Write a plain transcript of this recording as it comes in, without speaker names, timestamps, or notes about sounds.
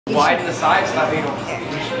Widen the sides, stop being all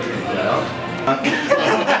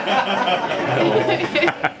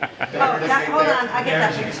hold on, I get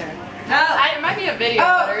that picture. It might be a video,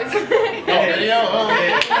 Butters. Video? Oh,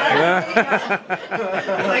 yeah.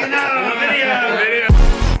 Like, no, video.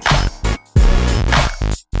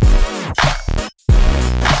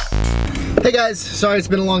 Hey guys, sorry it's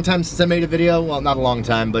been a long time since I made a video. Well, not a long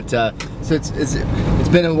time, but so it's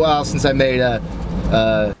been a while since I made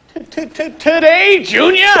Today,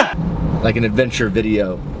 Junior! like an adventure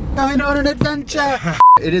video. Going on an adventure!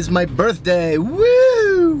 It is my birthday,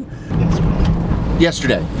 woo!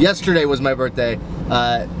 Yesterday was my birthday.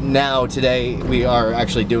 Now today we are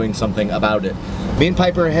actually doing something about it. Me and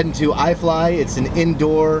Piper are heading to iFLY. It's an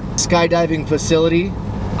indoor skydiving facility.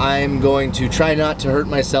 I'm going to try not to hurt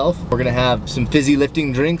myself. We're gonna have some fizzy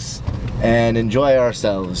lifting drinks and enjoy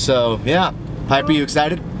ourselves. So yeah, Piper, you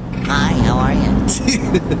excited? Hi, how are you?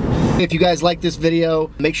 If you guys like this video,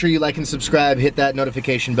 make sure you like and subscribe, hit that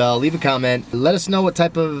notification bell, leave a comment. Let us know what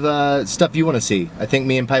type of stuff you want to see. I think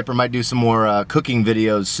me and Piper might do some more cooking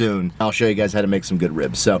videos soon. I'll show you guys how to make some good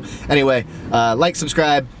ribs. So anyway, like,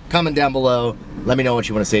 subscribe, comment down below. Let me know what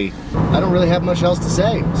you want to see. I don't really have much else to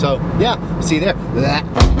say. So yeah, see you there.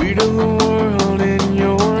 Read of the world in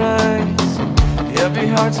your eyes. Heavy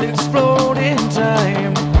hearts explode in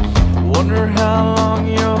time. Wonder how long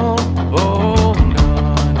you'll hold on.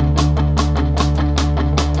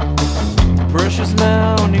 Precious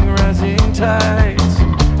mounting, rising tides.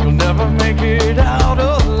 You'll never make it out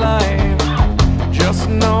alive. Just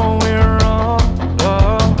know we're all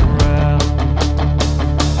around.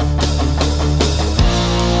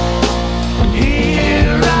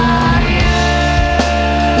 Here I am.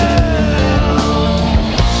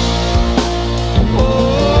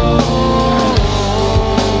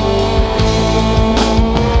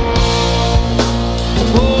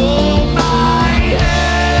 Hold my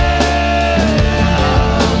hand.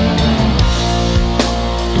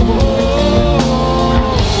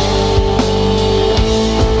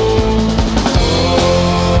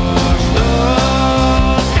 Push the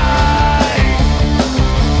sky.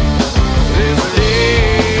 This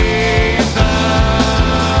day's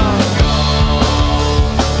not gone.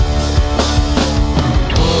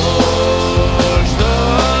 Push the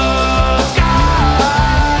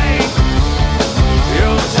sky.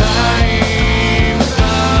 Your time's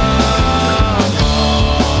not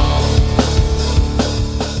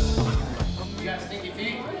gone. You got stinky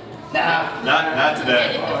feet? Not today.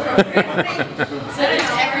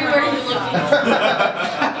 Everywhere you look.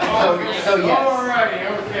 So yes. Alrighty,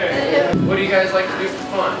 okay. What do you guys like to do for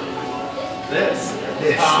fun? This.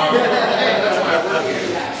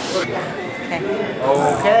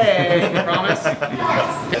 Okay. Promise?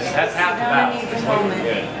 That's half the battle. Just looking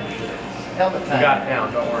good. Helmet You time. got it down,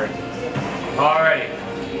 don't worry. Alrighty.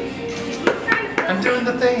 I'm doing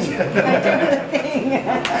the thing.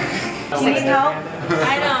 Please help.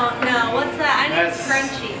 I don't know. What's that? I need That's-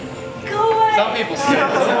 scrunchy. Go away. Some people say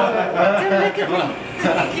Don't look at me.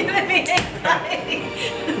 You're giving me anxiety.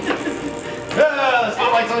 the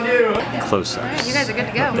spotlight's on you. Close ups. You guys are good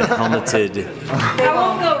to go. Helmeted. I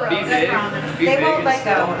won't go Be rogue, I big. promise. Be They big won't and let go.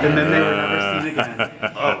 And then they were never seen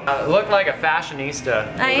again. Look like a fashionista.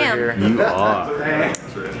 I am. over You are.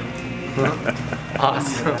 here.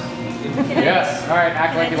 Awesome. Yes. All right.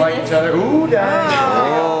 Act like you like each other. Ooh, dang.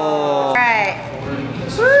 All right.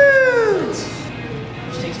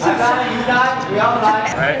 I got it, you got it, we all got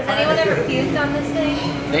it. All right. Has anyone ever puked on this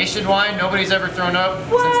thing? Nationwide, nobody's ever thrown up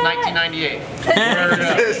since 1998.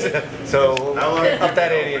 So, up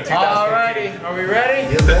that 80 in 2000. Alrighty, are we ready?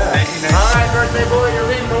 Yes, sir. Alright, birthday boy, you're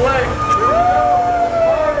leading the way.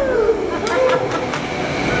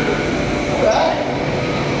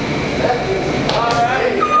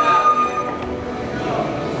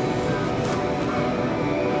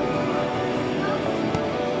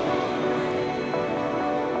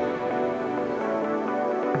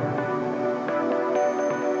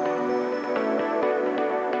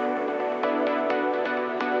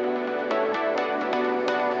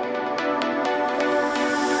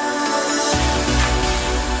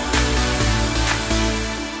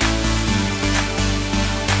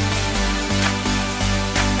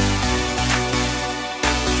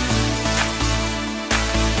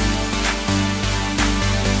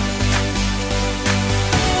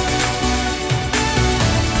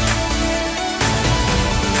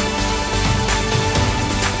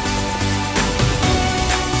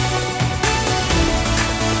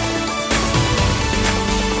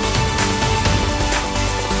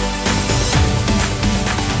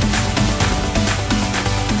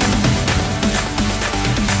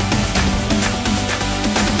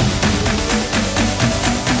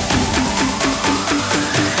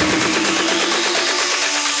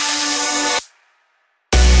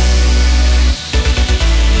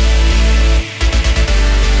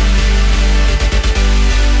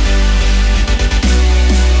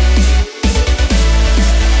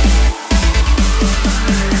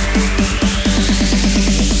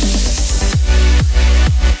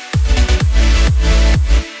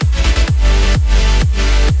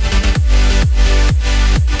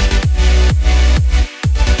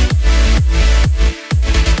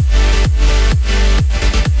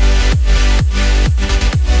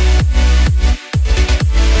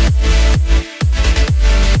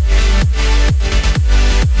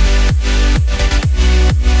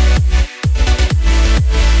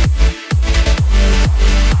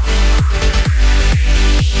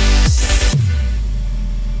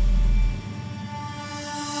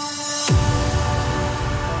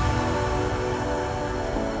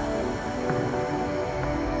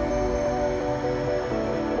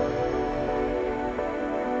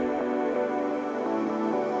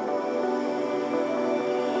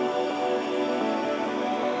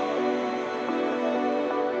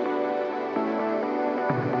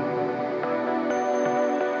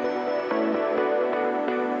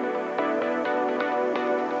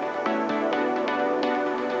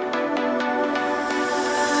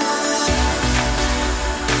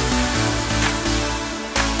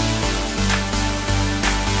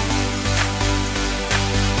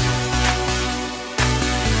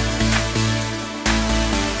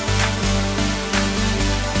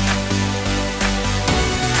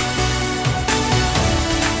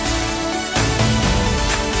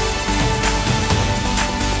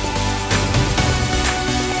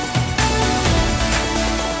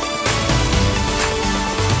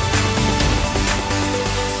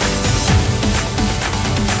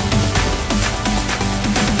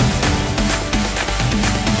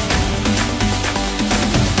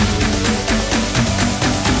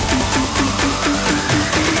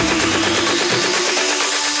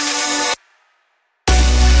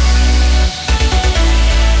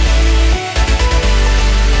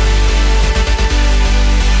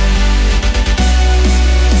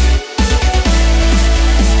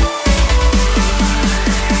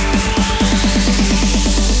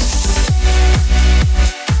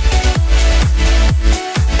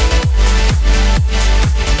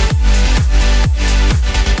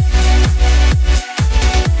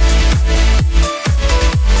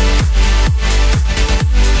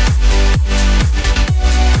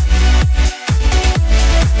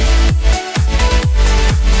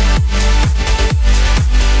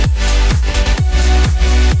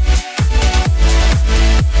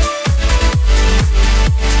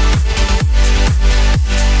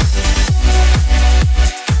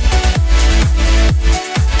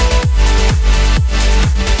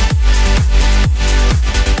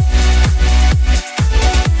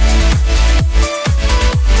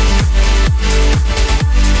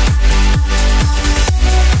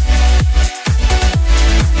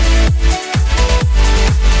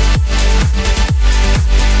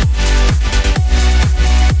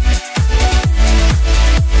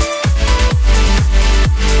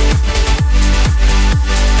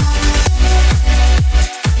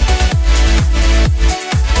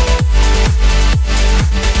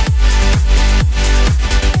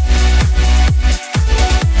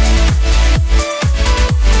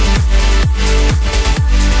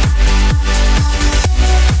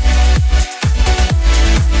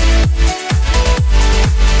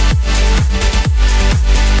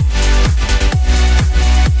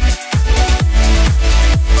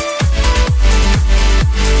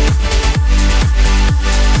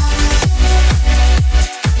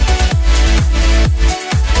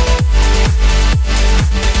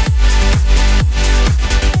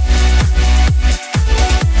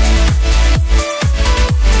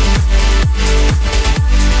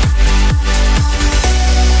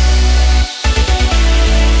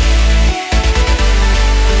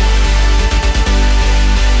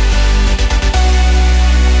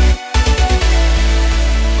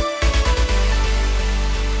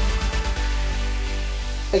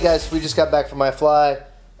 Hey guys, we just got back from iFLY.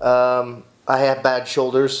 I have bad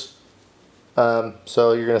shoulders,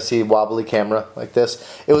 so you're gonna see wobbly camera like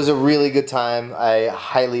this. It was a really good time. I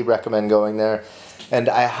highly recommend going there, and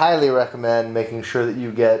I highly recommend making sure that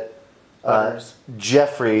you get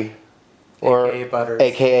Jeffery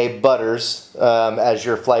AKA Butters as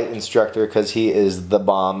your flight instructor, because he is the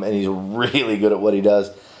bomb and he's really good at what he does.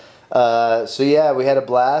 So yeah, we had a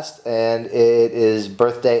blast, and it is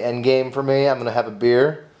birthday endgame for me. I'm gonna have a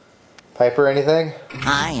beer. Piper, anything?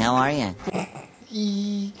 Hi, how are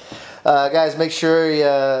you? Guys, make sure you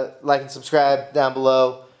like and subscribe down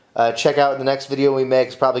below. Check out the next video we make.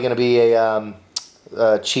 It's probably going to be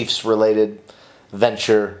a Chiefs related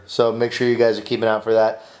venture, so make sure you guys are keeping out for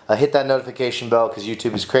that. Hit that notification bell because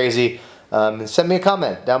YouTube is crazy. And send me a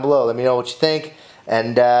comment down below. Let me know what you think.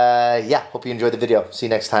 And yeah, hope you enjoyed the video. See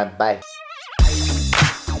you next time. Bye.